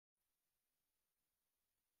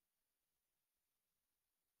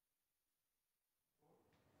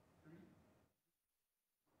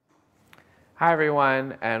Hi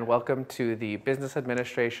everyone, and welcome to the Business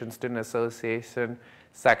Administration Student Association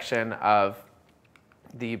section of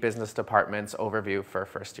the Business Department's overview for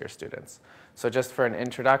first-year students. So just for an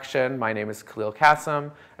introduction, my name is Khalil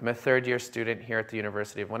Kassim. I'm a third-year student here at the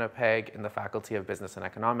University of Winnipeg in the Faculty of Business and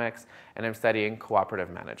Economics, and I'm studying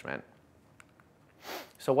cooperative management.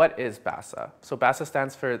 So what is Basa? So Basa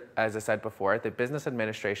stands for, as I said before, the Business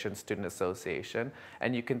Administration Student Association,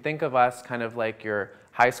 and you can think of us kind of like your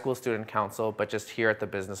high school student council, but just here at the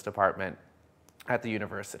business department at the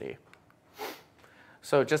university.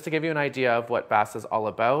 So just to give you an idea of what Basa is all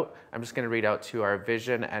about, I'm just going to read out to our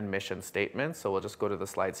vision and mission statement. So we'll just go to the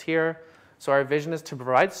slides here. So our vision is to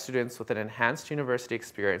provide students with an enhanced university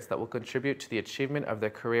experience that will contribute to the achievement of their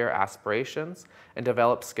career aspirations and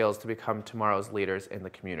develop skills to become tomorrow's leaders in the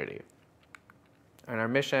community. And our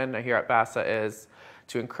mission here at Basa is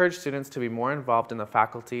to encourage students to be more involved in the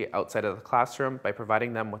faculty outside of the classroom by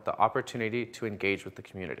providing them with the opportunity to engage with the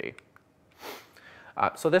community.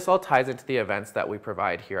 So this all ties into the events that we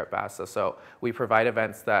provide here at Basa. So we provide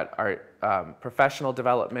events that are professional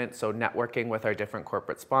development, so networking with our different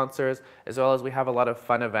corporate sponsors, as well as we have a lot of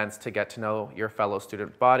fun events to get to know your fellow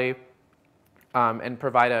student body and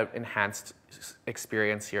provide an enhanced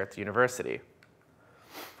experience here at the university.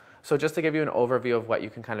 So just to give you an overview of what you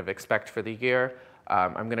can kind of expect for the year,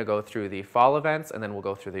 I'm going to go through the fall events and then we'll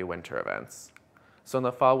go through the winter events. So in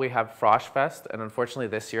the fall we have Frosh Fest, and unfortunately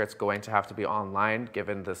this year it's going to have to be online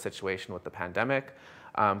given the situation with the pandemic.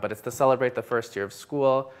 But it's to celebrate the first year of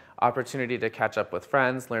school, opportunity to catch up with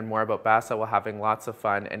friends, learn more about Basa while having lots of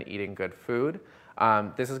fun and eating good food.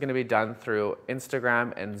 This is going to be done through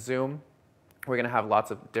Instagram and Zoom. We're going to have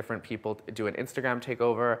lots of different people do an Instagram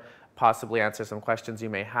takeover, possibly answer some questions you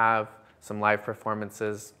may have, some live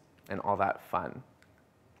performances, and all that fun.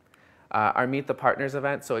 Our Meet the Partners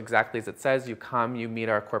event, so exactly as it says, you come, you meet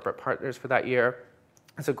our corporate partners for that year.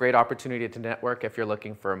 It's a great opportunity to network if you're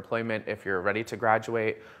looking for employment, if you're ready to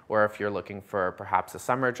graduate, or if you're looking for perhaps a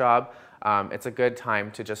summer job. It's a good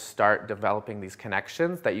time to just start developing these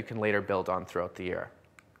connections that you can later build on throughout the year.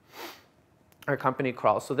 Our company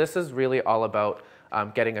crawl, so this is really all about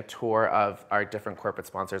getting a tour of our different corporate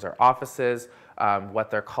sponsors, our offices, what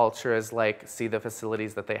their culture is like, see the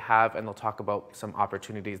facilities that they have, and they'll talk about some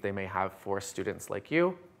opportunities they may have for students like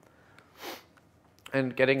you.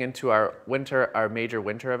 And getting into our major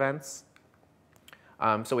winter events.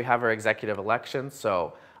 So we have our executive elections.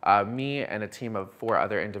 So me and a team of 4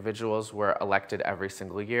 other individuals were elected every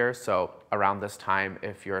single year. So around this time,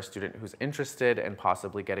 if you're a student who's interested in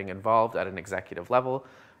possibly getting involved at an executive level,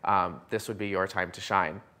 this would be your time to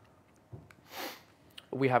shine.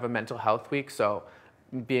 We have a mental health week, so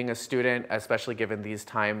being a student, especially given these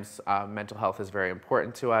times, mental health is very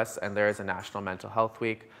important to us, and there is a National Mental Health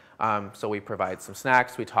Week. So we provide some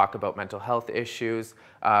snacks, we talk about mental health issues,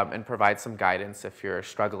 and provide some guidance if you're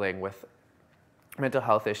struggling with mental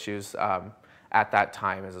health issues at that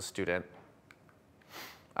time as a student.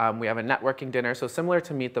 We have a networking dinner, so similar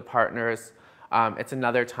to Meet the Partners, it's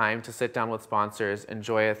another time to sit down with sponsors,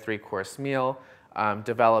 enjoy a 3-course meal,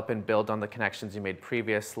 develop and build on the connections you made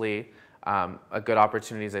previously. A good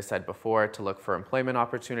opportunity, as I said before, to look for employment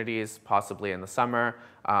opportunities, possibly in the summer,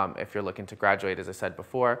 if you're looking to graduate, as I said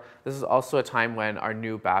before. This is also a time when our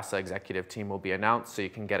new Basa executive team will be announced, so you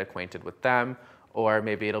can get acquainted with them, or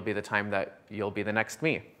maybe it'll be the time that you'll be the next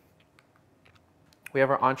me. We have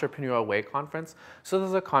our Entrepreneurial Way conference. So this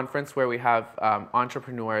is a conference where we have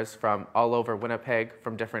entrepreneurs from all over Winnipeg,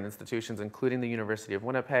 from different institutions, including the University of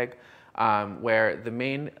Winnipeg, where the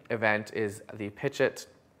main event is the Pitch It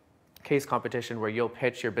case competition, where you'll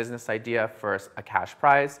pitch your business idea for a cash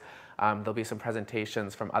prize. There'll be some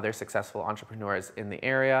presentations from other successful entrepreneurs in the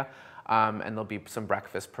area, and there'll be some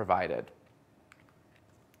breakfast provided.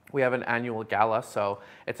 We have an annual gala, so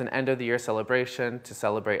it's an end-of-the-year celebration to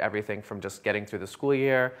celebrate everything from just getting through the school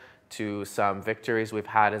year to some victories we've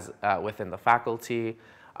had within the faculty,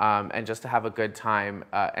 and just to have a good time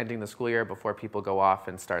ending the school year before people go off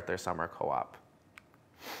and start their summer co-op.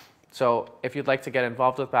 So if you'd like to get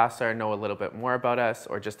involved with Basa or know a little bit more about us,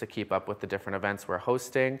 or just to keep up with the different events we're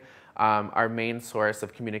hosting, our main source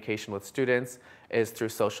of communication with students is through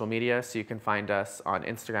social media. So you can find us on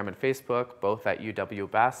Instagram and Facebook, both at UW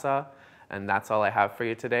Basa. And that's all I have for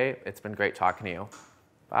you today. It's been great talking to you.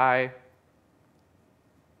 Bye.